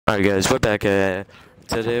Alright guys, we're back.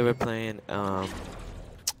 Today we're playing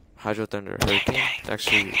Hydro Thunder Hurricane. It's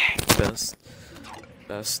actually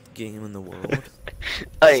best game in the world.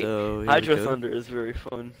 Hey, So Hydro Thunder is very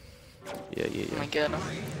fun. Yeah. Oh my god.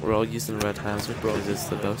 We're all using Red Hazard because it's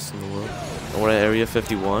the best in the world. And we're at Area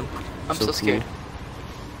 51. I'm so scared.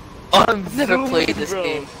 I've Never played this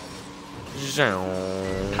game.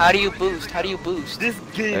 Cool. How do you boost? How do you boost? This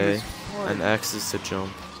game is fun. And X is to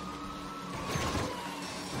jump.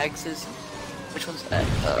 X is... Which one's that?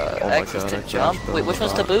 Oh my X is God, to I jump? crashed, bro. Wait, which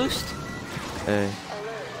one's to boost? A.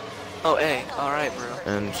 Oh, A. Alright, bro.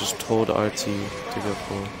 And just hold RT to go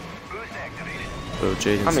forward. Bro,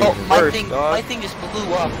 Jaden's I mean, Oh, leaving. my thing just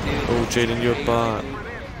blew up, dude. Oh, Jaden, you're bot.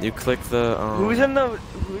 You click the Who's in the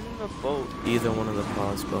boat? either one of the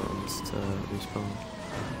pause buttons to respawn.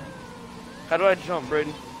 How do I jump,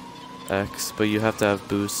 Brady? X, but you have to have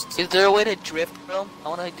boost. Is there a way to drift, bro? I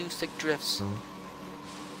wanna do sick drifts. No.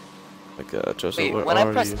 My God, Joseph, Wait, where when I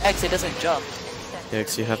are press you? X, it doesn't jump. Yeah,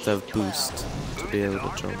 'cause you have to have boost to be able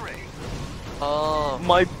to jump. Oh.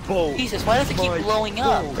 My boat. Jesus, why does it keep blowing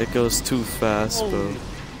up? It goes too fast, bro.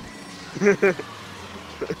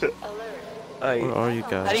 Where are you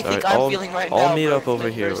guys? How do you think Alright, I'm feeling right I'll now, meet bro? up over My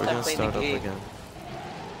here. first We're time gonna playing start the up game. again.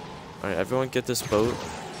 Alright, everyone get this boat.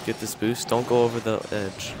 Get this boost. Don't go over the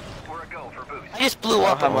edge. I just blew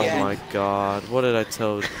up Oh again. my God, what did I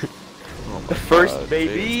tell you? Oh my First God,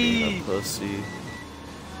 baby. Jaden's being a pussy.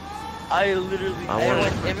 I literally.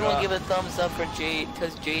 Everyone give a thumbs up for Jade,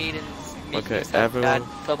 because Jaden's making Okay, us have everyone-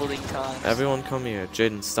 bad bubbling times. Everyone come here.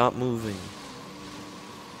 Jaden, stop moving.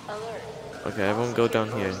 Okay, everyone go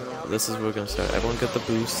down here. This is where we're gonna start. Everyone get the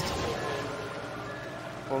boost.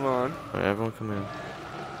 Hold on. Alright, everyone come in.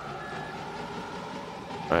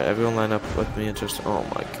 Alright, everyone line up with me and just... Oh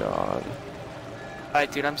my God.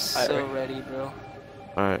 Alright, dude, I'm so ready, bro.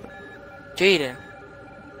 Alright. Jaden.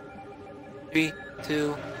 3,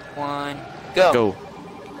 2, 1, go. Go.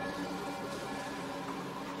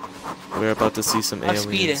 We're about to see some I'm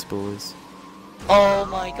aliens, speeding. boys. Oh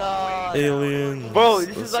my god. Aliens! Bro, this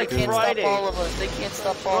Let's is like go. They can't Friday. stop all of us. They can't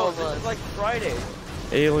stop Bro, all of this is us. like Friday.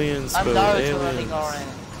 Aliens, I'm bro. Naruto running Aliens. around.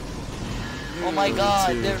 Oh my god,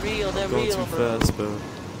 too. they're real, they're Going real, too bro. fast, bro.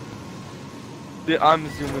 Dude, I'm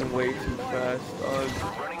zooming way too fast, dog.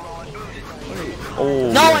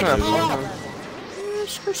 Oh, No, I Kinda blew fun, up.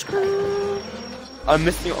 huh? I'm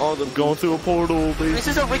missing all the Going through a portal, baby. This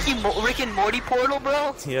is a Rick and Morty portal,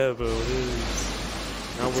 bro? Yeah, bro, it is.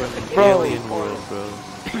 Now we're in the Bro. alien world, bro.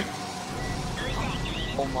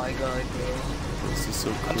 Oh my god, bro. This is so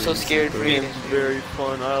crazy. I'm so scared, bro. bro. game's very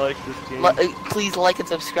fun. I like this game. Please like and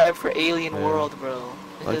subscribe for Alien Yeah. World, bro.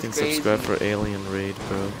 This Like is and crazy. subscribe for Alien Raid,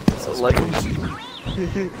 bro. This is Like- crazy.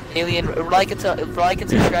 Alien, like and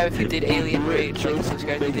subscribe if you did Alien Raid. Like and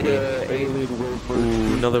subscribe if you did Alien Raid.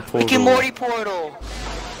 Ooh, another portal. Rick and Morty portal.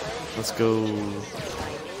 Let's go.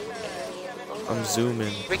 I'm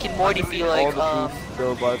zooming. Rick and Morty feel all like the boosts,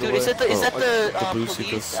 though, by the dude, way. is that the the boost, it goes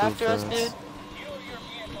police so after us, fast. dude?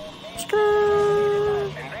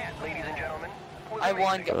 I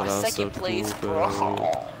won, got Bro, my that was second so place, cool, bro.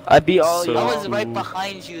 bro. I beat all So- I y'all. was right cool.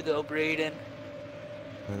 behind you though, Brayden.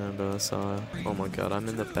 I know, bro, I saw it. Oh my God, I'm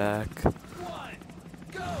in the back. So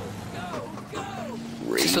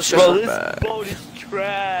Bro, stressful. this boat is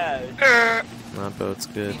trash. Nah, bro, it's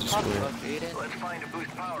good. Just Talk wait. about Brayden.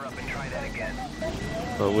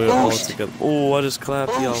 But we're all Boost. together. Oh, I just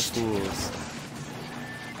clapped y'all Boost. fools.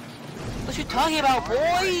 What you talking about,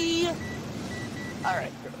 boy?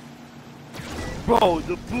 Alright, bro. Bro,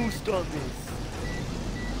 the boost on this.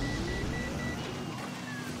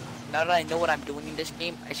 Now that I know what I'm doing in this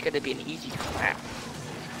game, it's gonna be an easy clap.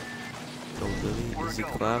 Oh, really? Easy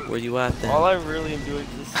clap? Where you at then? All I really am doing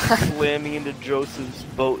is just slamming into Joseph's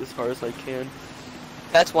boat as hard as I can.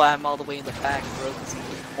 That's why I'm all the way in the back, bro, because he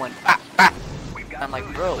went ah. I'm like,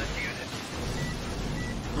 bro.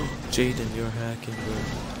 Jaden, you're hacking, bro.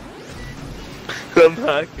 I'm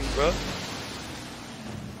hacking, bro.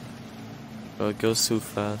 Bro, it goes too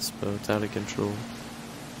fast, bro. It's out of control.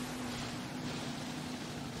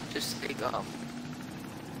 Just like,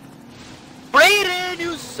 Brayden,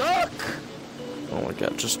 you suck! Oh my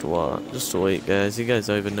God, just what? Just wait, guys. You guys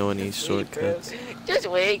don't even know any shortcuts. Just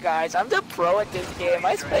wait, guys. I'm the pro at this game.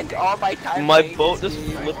 I spent all my time. My playing boat this just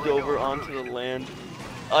game. flipped over onto the land.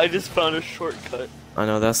 I just found a shortcut. I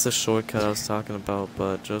know, that's the shortcut I was talking about,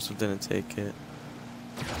 but Joseph didn't take it.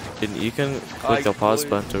 You can click the pause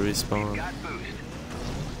button to respawn.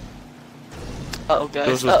 Uh-oh, guys.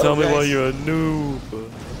 Joseph, tell me guys. why you're a noob.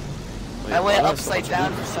 Wait, I went why is so upside much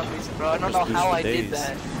down boost? for some reason, bro. I don't Just know how boost I for did days.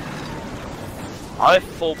 that. I have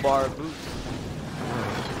full bar boost.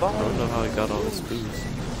 I don't know how I got all this boost.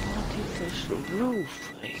 the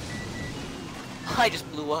roof. Like, I just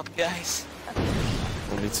blew up, guys.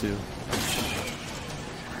 Oh, me too.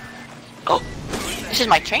 Oh, this is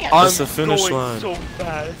my chance. That's the finish going line. so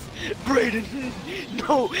fast. Brayden,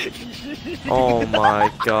 no. Oh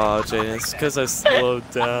my god, Jaden. It's because I slowed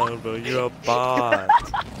down, bro. You're a bot.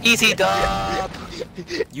 Easy dub.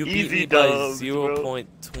 You beat Easy me by dubs,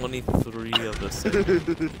 0.23 of a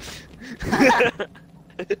second.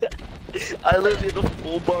 I literally did a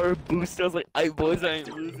full bar boost. I was like, I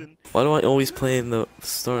ain't losing. Why do I always play in the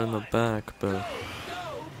start in the back, bro?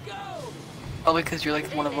 Oh, because you're like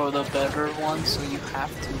one of the better ones, so you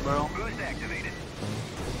have to, bro.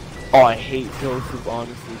 Oh, I hate Joseph,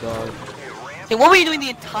 honestly, dog. Hey, what were you doing the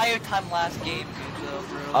entire time last game, dude, though,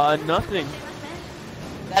 bro? Nothing.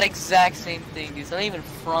 That exact same thing, dude. Don't even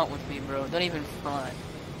front with me, bro. Don't even front.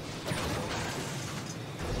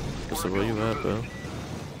 So where you at, bro?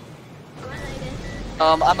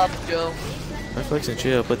 I'm up, Joe. Netflix and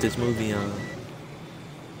chill, put this movie on.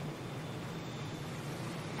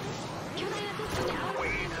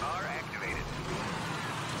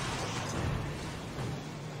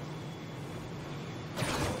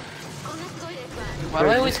 Why do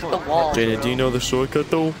I always hit the wall? Jaden, bro? do you know the shortcut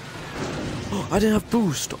though? I didn't have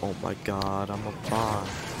boost. Oh my god, I'm a bot.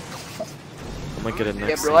 I might get it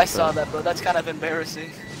next. Yeah, bro, I saw that, bro. That's kind of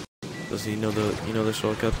embarrassing. Does he know the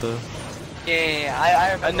shortcut though? Yeah,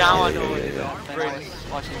 I remember. Now I Yeah, know yeah, what yeah, it is. yeah. When I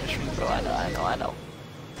was watching the stream, bro. I know.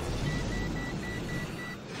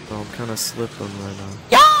 Bro, I'm kind of slipping right now.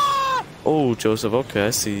 Yeah! Oh, Joseph. Okay, I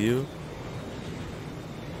see you.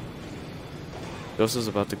 Joseph's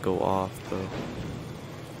about to go off, though.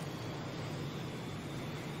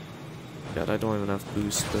 God, I don't even have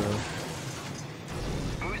boost, though.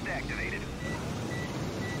 Boost activated.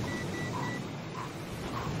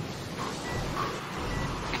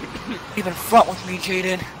 Even front with me,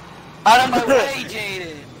 Jaden. Out of my way,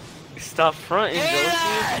 Jaden. Stop fronting, Joseph.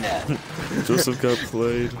 Jaden! Joseph got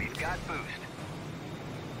played. We've got boost.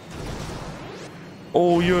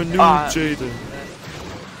 Oh, you're a noob, Jaden.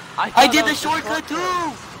 I did the shortcut too.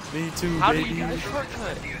 Me too, How do baby. you get a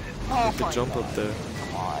shortcut? Oh The my jump God. up there.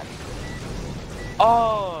 Come on.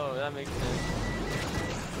 Oh, that makes sense.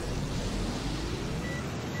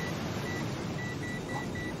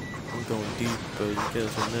 I'm going deep, but you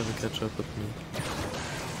guys will never catch up with me.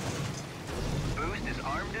 Boost is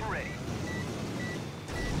armed and ready.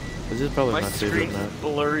 This is probably My my favorite screen's map.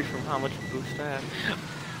 blurry from how much boost I have.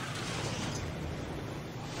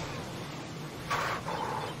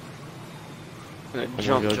 I'm Oh gonna my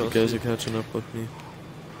jump, god, you Joseph. guys are catching up with me.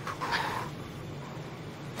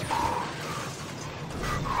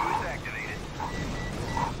 Boost activated.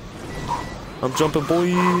 I'm jumping,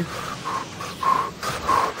 boy!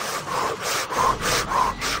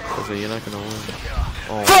 Okay, you're not gonna win.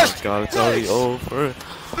 Oh my god, it's already over.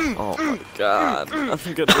 Oh my god. I'm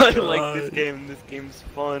gonna I die. like this game. This game's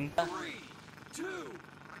fun.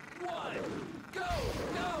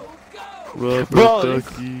 Rubber Bro, this,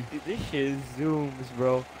 ducky. dude, this shit is zooms,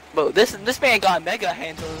 bro. Bro, this man got mega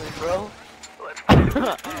handling, bro. Power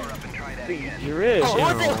up and try that again. Drift. Oh,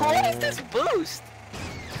 what is this boost?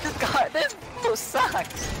 This boost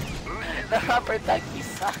sucks. The rubber ducky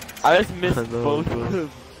sucks. I just missed I know, both bro. of the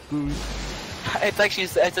boosts. It's actually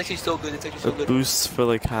so good. It's actually so It good. boosts for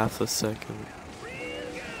like half a second.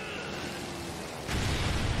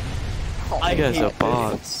 I You guys hate are this.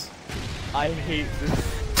 bots. I hate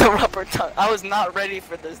this. The rubber duck. I was not ready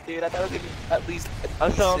for this, dude. I thought it was gonna be at least. I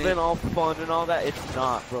thought it decent. been all fun and all that. It's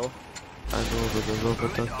not, bro. I know, but the rubber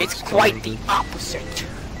ducky. It's quite the opposite.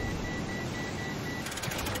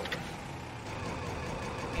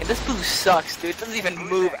 And this boost sucks, dude. It doesn't even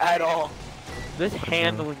move at all. This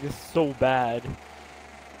handling is so bad.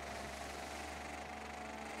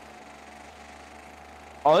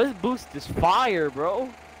 Oh, this boost is fire, bro.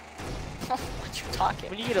 What you talking?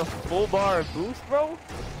 When you get a full bar of boost, bro,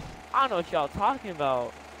 I don't know what y'all talking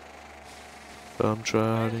about. I'm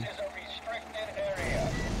trying.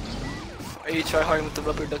 Are you try hard with the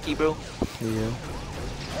rubber ducky, bro? Yeah.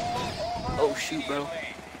 Oh shoot, bro.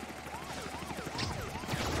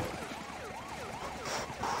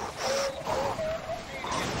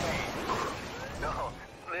 No,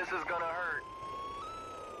 this is gonna hurt.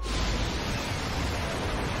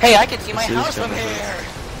 Hey, I can see my This is house from gonna here.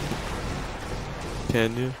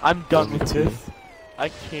 Can you? I'm done Me with too. this. I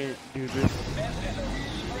can't do this.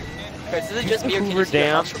 Guys, this is just me or can you Hoover see your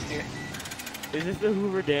Dam. house from here? Is this the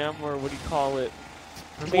Hoover Dam or what do you call it?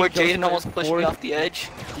 For me, Where Joseph Jaden almost went pushed me fourth. off the edge.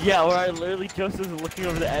 Yeah, where I literally Joseph's looking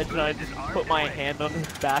over the edge and I just put my hand on his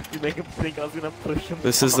back to make him think I was gonna push him.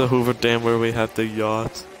 This is the Hoover Dam where we had the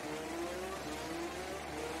yacht.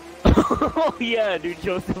 Oh yeah, dude,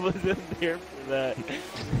 Joseph was in there for that.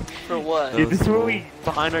 For what? Dude, this is where cool. we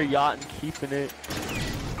behind our yacht and keeping it.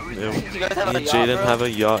 Yeah, You guys have me a and yacht, Jaden bro? have a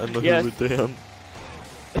yacht in the Yes. Hoover Dam.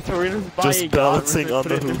 So we're gonna buy Just a yacht, balancing we're on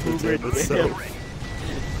gonna the put it in Hoover Dam itself.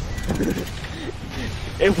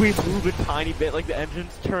 If we move a tiny bit, like the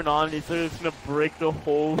engines turn on, it's just gonna break the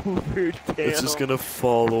whole Hoover Dam. It's just gonna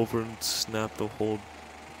fall over and snap the whole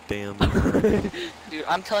dam. Dude,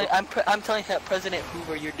 I'm telling that President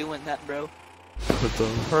Hoover, you're doing that, bro. What the?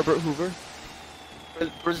 Herbert Hoover.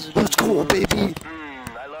 President Cool, baby.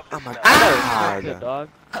 I love Oh this my smell. god. Good dog.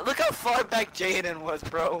 Look how far back Jaden was,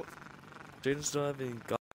 bro. Jaden still haven't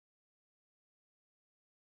got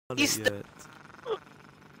He's it yet.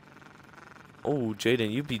 Oh,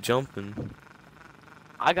 Jaden, you be jumping.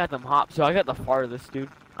 I got them hops, so I got the farthest, dude.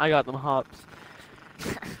 I got them hops.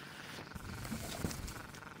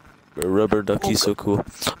 Rubber ducky, so cool.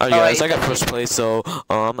 Alright, Alright, guys, I got first place, so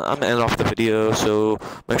I'm gonna end off the video. So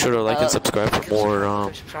make sure to like and subscribe for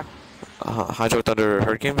more Hydro Thunder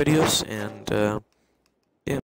Hurricane videos, and